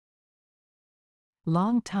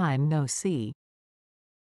long time no see.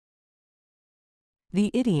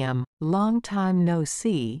 The idiom, long time no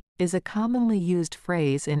see, is a commonly used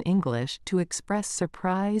phrase in English to express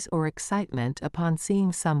surprise or excitement upon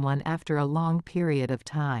seeing someone after a long period of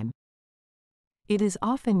time. It is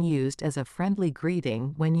often used as a friendly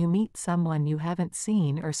greeting when you meet someone you haven't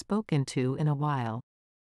seen or spoken to in a while.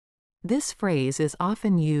 This phrase is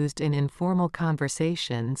often used in informal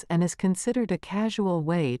conversations and is considered a casual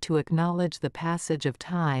way to acknowledge the passage of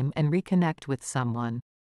time and reconnect with someone.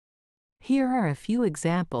 Here are a few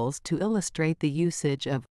examples to illustrate the usage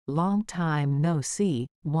of long time no see.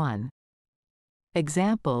 1.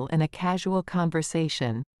 Example in a casual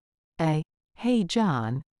conversation. A. Hey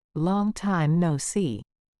John, long time no see.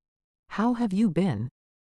 How have you been?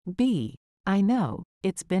 B. I know,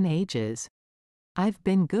 it's been ages. I've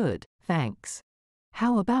been good, thanks.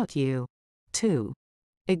 How about you? 2.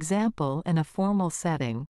 Example in a formal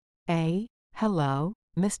setting. A. Hello,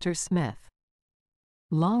 Mr. Smith.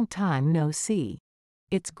 Long time no see.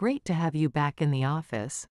 It's great to have you back in the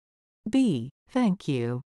office. B. Thank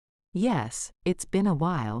you. Yes, it's been a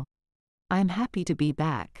while. I'm happy to be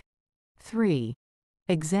back. 3.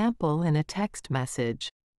 Example in a text message.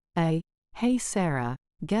 A. Hey Sarah,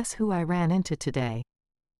 guess who I ran into today?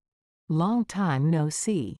 Long time no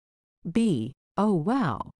see. B. Oh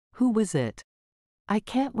wow, who was it? I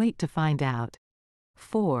can't wait to find out.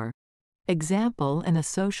 4. Example in a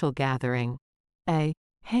social gathering. A.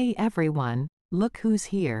 Hey everyone, look who's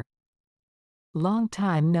here. Long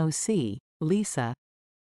time no see, Lisa.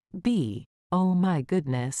 B. Oh my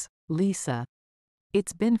goodness, Lisa.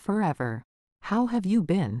 It's been forever. How have you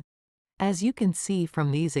been? As you can see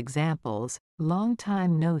from these examples, long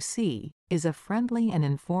time no see is a friendly and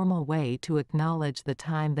informal way to acknowledge the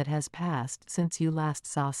time that has passed since you last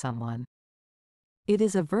saw someone. It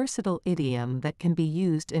is a versatile idiom that can be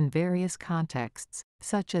used in various contexts,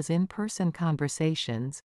 such as in-person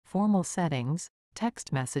conversations, formal settings,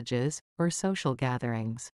 text messages, or social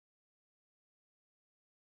gatherings.